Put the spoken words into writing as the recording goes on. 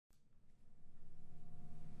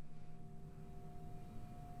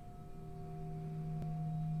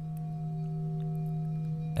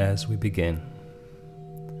As we begin,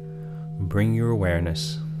 bring your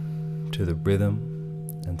awareness to the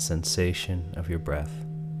rhythm and sensation of your breath,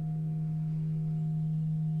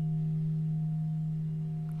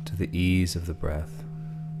 to the ease of the breath,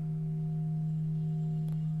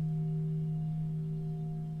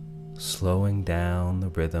 slowing down the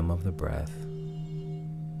rhythm of the breath,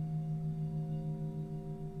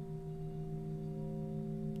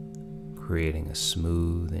 creating a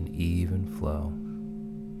smooth and even flow.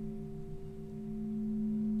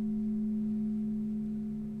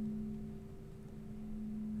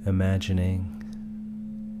 Imagining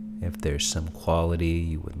if there's some quality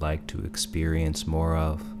you would like to experience more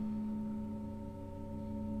of,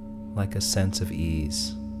 like a sense of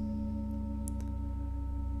ease.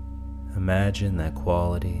 Imagine that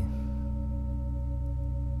quality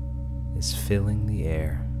is filling the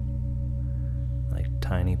air like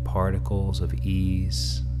tiny particles of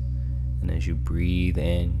ease, and as you breathe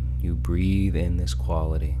in this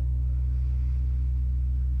quality.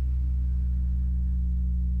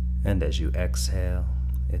 And as you exhale,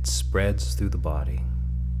 it spreads through the body.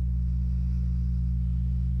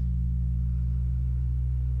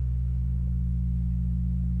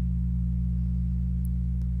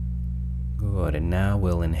 Good, and now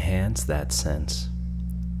we'll enhance that sense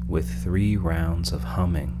with 3 rounds of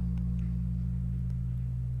humming.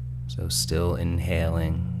 So still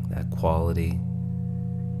inhaling that quality,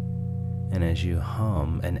 and as you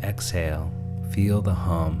hum and exhale, feel the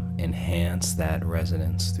hum enhance that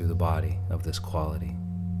resonance through the body of this quality.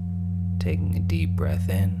 Taking a deep breath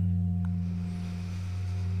in.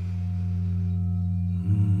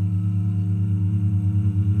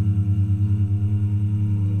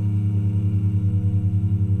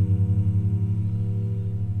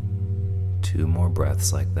 Two more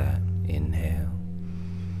breaths like that. Inhale.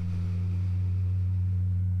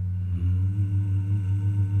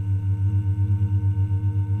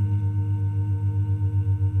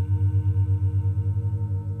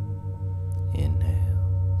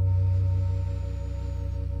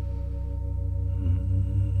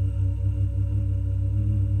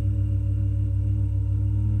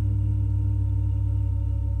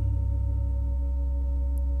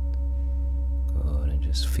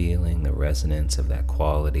 Just feeling the resonance of that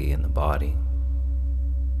quality in the body.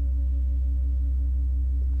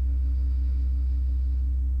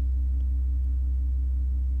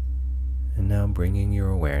 And now bringing your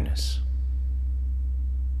awareness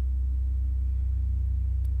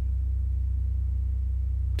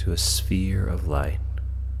to a sphere of light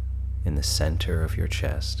in the center of your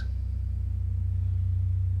chest.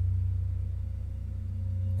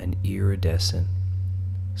 An iridescent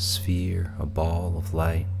sphere, a ball of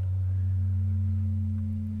light,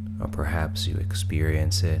 or perhaps you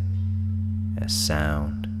experience it as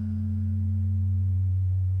sound,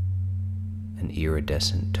 an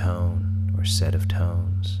iridescent tone or set of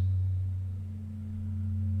tones,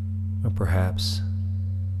 or perhaps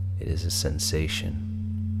it is a sensation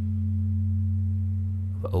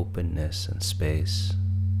of openness and space,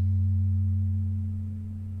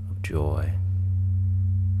 of joy.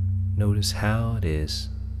 Notice how it is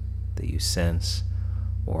that you sense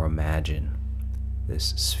or imagine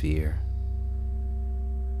this sphere.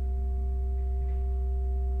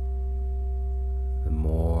 The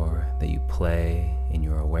more that you play in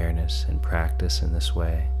your awareness and practice in this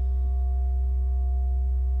way,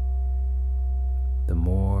 the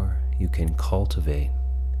more you can cultivate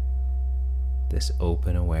this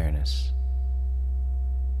open awareness,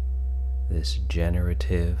 this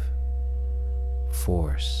generative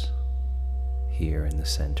force here in the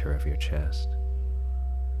center of your chest.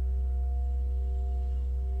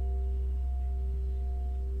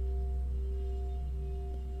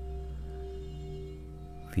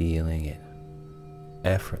 Feeling it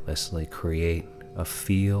effortlessly create a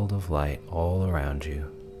field of light all around you,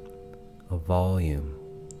 a volume,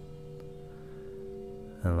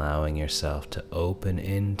 allowing yourself to open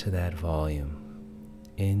into that volume,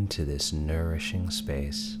 into this nourishing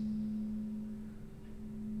space.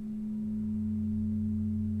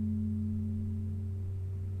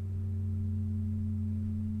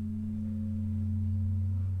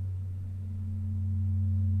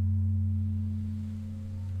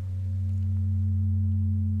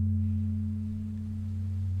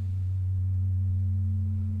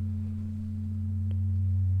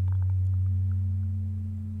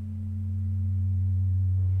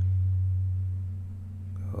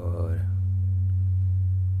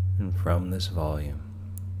 And from this volume,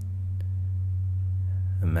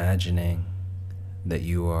 imagining that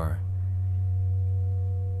you are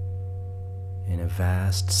in a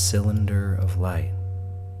vast cylinder of light,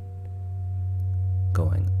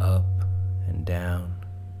 going up and down.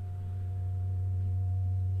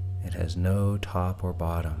 It has no top or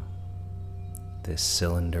bottom. This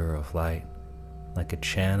cylinder of light, like a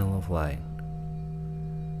channel of light.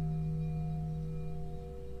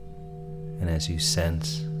 And as you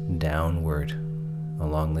sense downward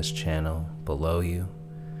along this channel below you,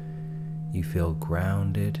 you feel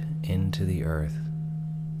grounded into the earth,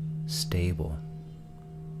 stable,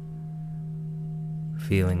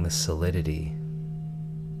 feeling the solidity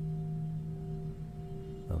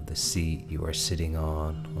of the seat you are sitting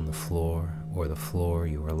on the floor, or the floor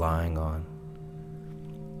you are lying on,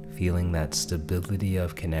 feeling that stability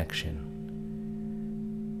of connection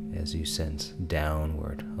as you sense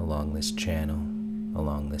downward along this channel,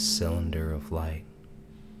 along this cylinder of light.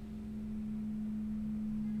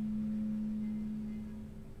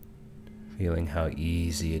 Feeling how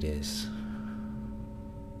easy it is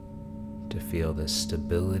to feel this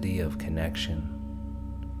stability of connection,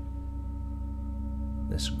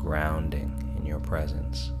 this grounding in your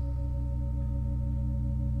presence.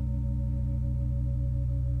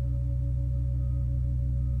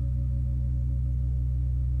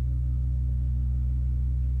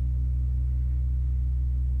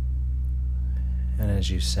 And as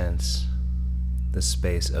you sense the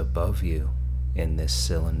space above you in this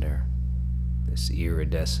cylinder, this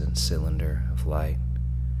iridescent cylinder of light,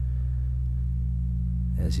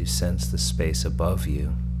 as you sense the space above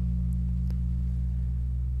you,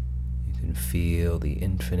 you can feel the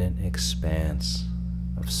infinite expanse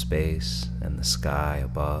of space and the sky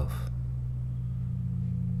above.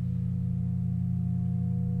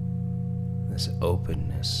 This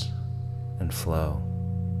openness and flow,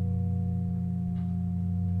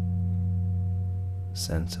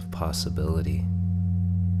 sense of possibility,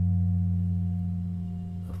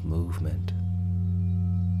 of movement.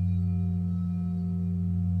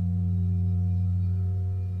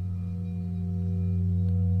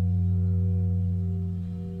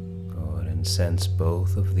 Go ahead and sense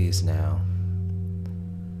both of these now.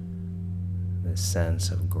 This sense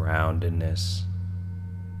of groundedness,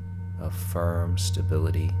 of firm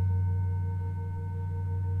stability,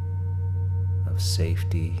 of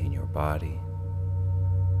safety in your body,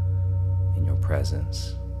 in your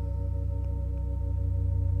presence,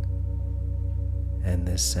 and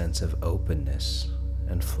this sense of openness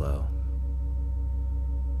and flow,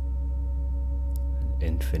 an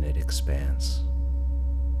infinite expanse.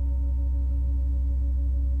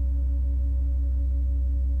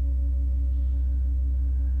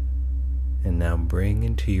 And now bring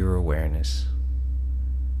into your awareness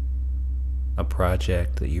a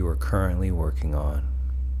project that you are currently working on,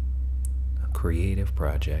 a creative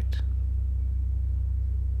project.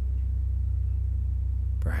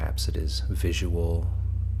 Perhaps it is visual,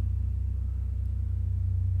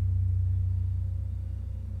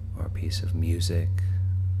 or a piece of music,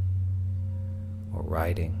 or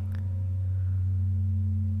writing.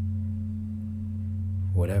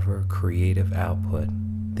 Whatever creative output,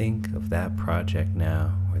 think of that project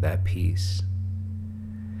now, or that piece,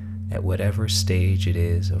 at whatever stage it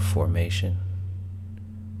is of formation.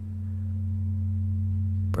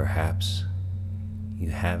 Perhaps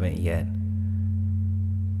you haven't yet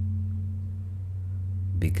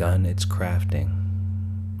begun its crafting,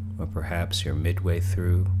 or perhaps you're midway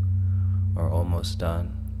through or almost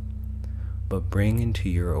done, but bring into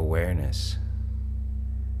your awareness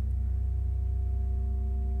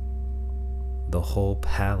the whole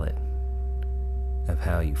palette of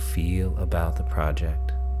how you feel about the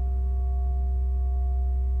project,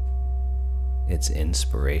 its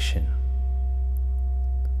inspiration,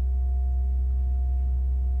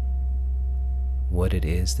 what it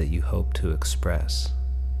is that you hope to express,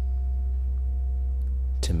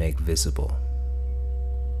 to make visible,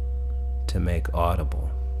 to make audible.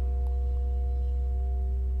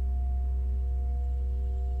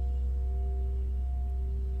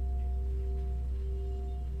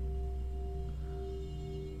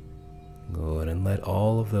 Go ahead and let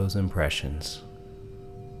all of those impressions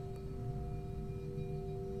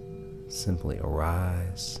simply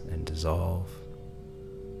arise and dissolve,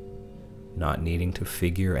 not needing to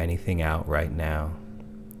figure anything out right now.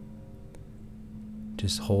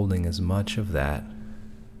 Just holding as much of that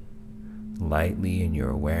lightly in your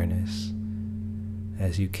awareness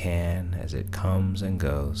as you can as it comes and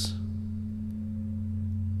goes,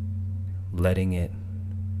 letting it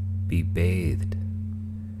be bathed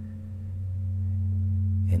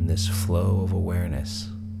in this flow of awareness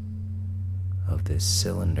of this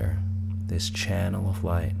cylinder, this channel of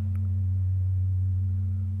light.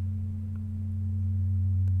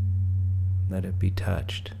 Let it be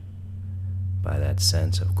touched by that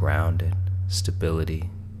sense of grounded stability,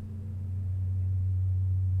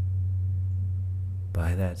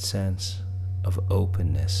 by that sense of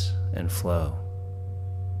openness and flow,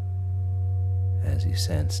 as you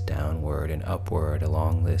sense downward and upward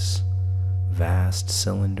along this vast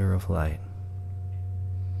cylinder of light.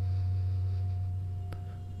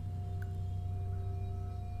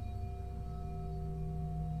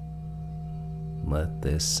 Let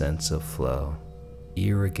this sense of flow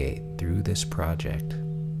irrigate through this project.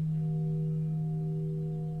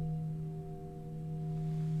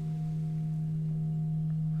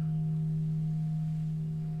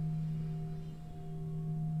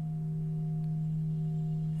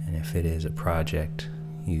 And if it is a project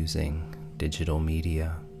using digital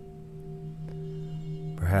media,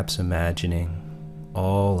 perhaps imagining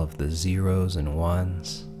all of the zeros and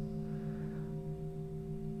ones,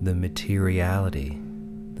 the materiality,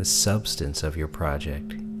 the substance of your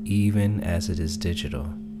project, even as it is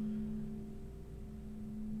digital,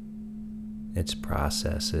 its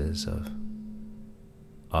processes of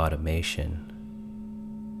automation,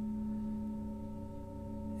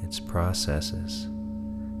 its processes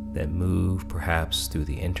that move perhaps through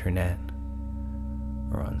the internet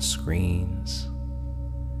or on screens,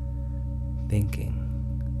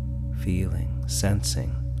 thinking, feeling,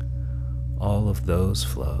 sensing, all of those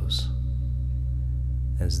flows,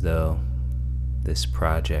 as though this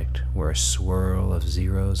project were a swirl of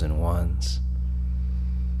zeros and ones,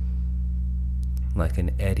 like an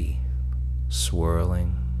eddy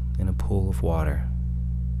swirling in a pool of water,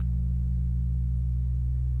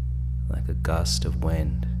 like a gust of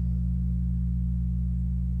wind.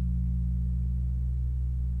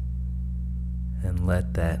 And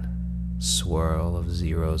let that swirl of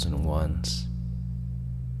zeros and ones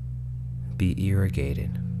be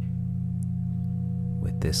irrigated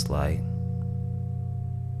with this light.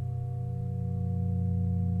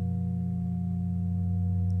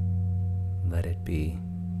 Let it be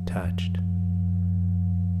touched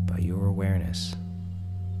by your awareness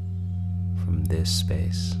from this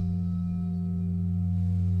space.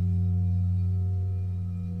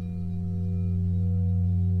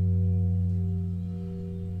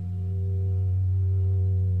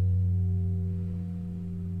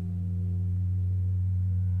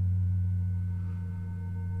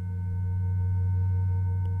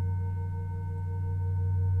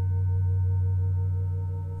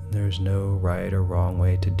 There's no right or wrong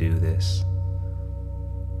way to do this.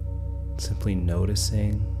 Simply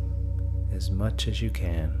noticing as much as you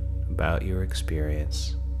can about your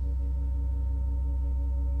experience.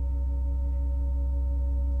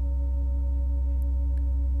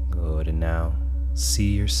 Good, and now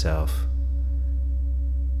see yourself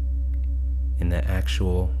in the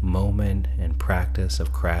actual moment and practice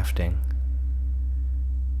of crafting.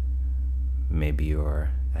 Maybe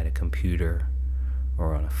you're at a computer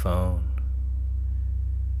or on a phone,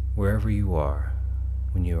 wherever you are,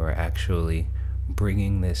 when you are actually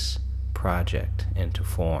bringing this project into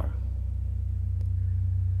form.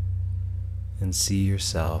 And see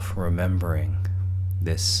yourself remembering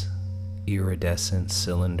this iridescent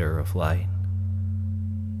cylinder of light,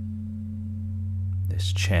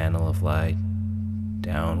 this channel of light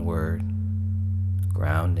downward,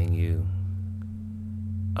 grounding you,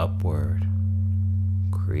 upward,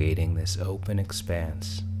 creating this open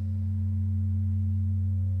expanse.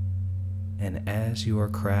 And as you are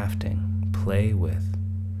crafting, play with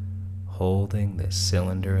holding this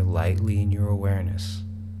cylinder lightly in your awareness,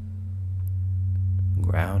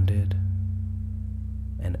 grounded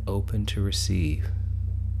and open to receive.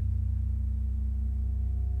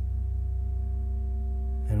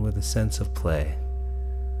 And with a sense of play,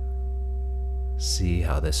 see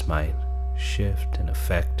how this might shift and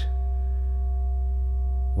affect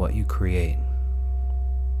what you create,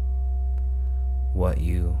 what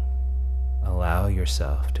you allow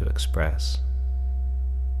yourself to express,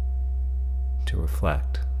 to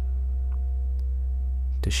reflect,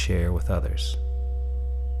 to share with others.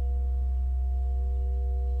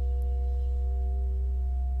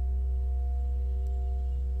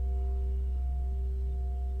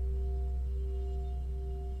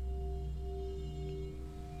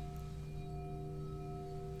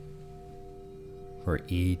 For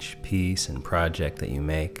each piece and project that you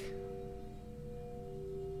make,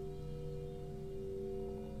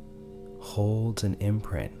 holds an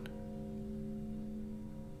imprint,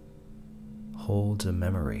 holds a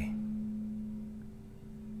memory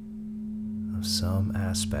of some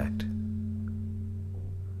aspect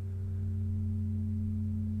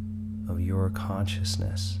of your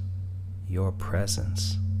consciousness, your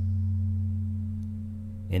presence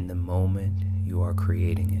in the moment you are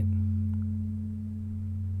creating it.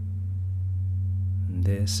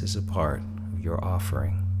 And this is a part of your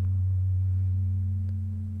offering.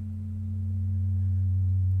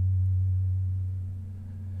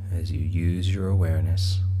 As you use your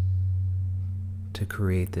awareness to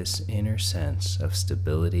create this inner sense of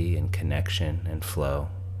stability and connection and flow,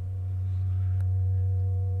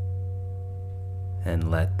 and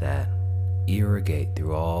let that irrigate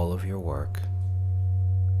through all of your work.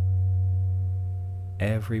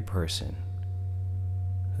 Every person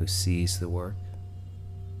who sees the work,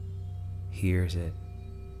 hears it,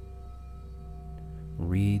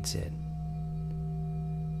 reads it,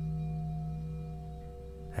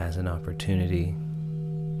 has an opportunity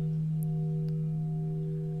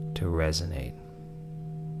to resonate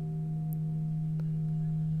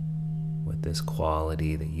with this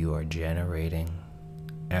quality that you are generating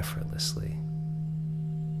effortlessly,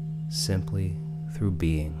 simply through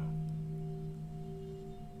being.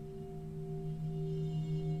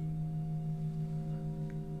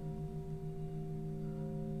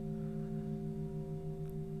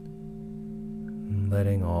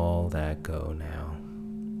 Letting all that go now,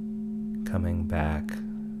 coming back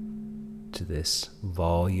to this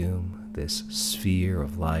volume, this sphere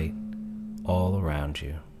of light all around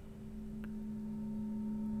you,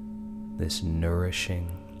 this nourishing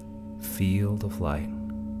field of light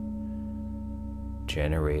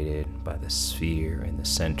generated by the sphere in the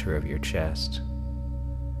center of your chest.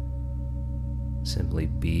 Simply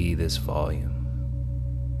be this volume.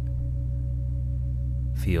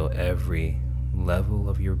 Feel every level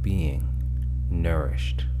of your being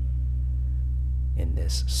nourished in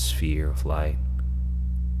this sphere of light,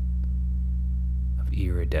 of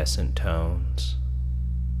iridescent tones,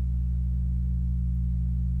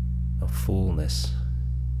 of fullness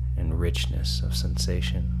and richness of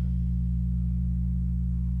sensation.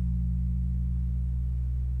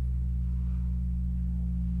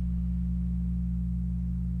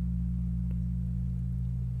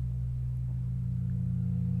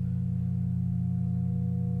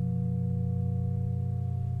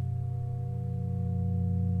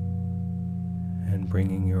 And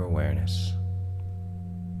bringing your awareness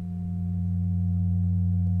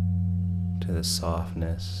to the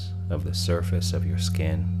softness of the surface of your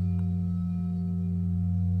skin,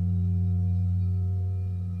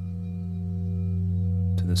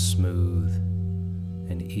 to the smooth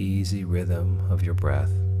and easy rhythm of your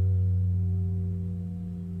breath,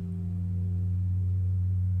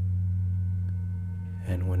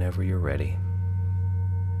 and whenever you're ready,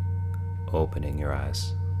 opening your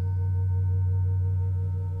eyes.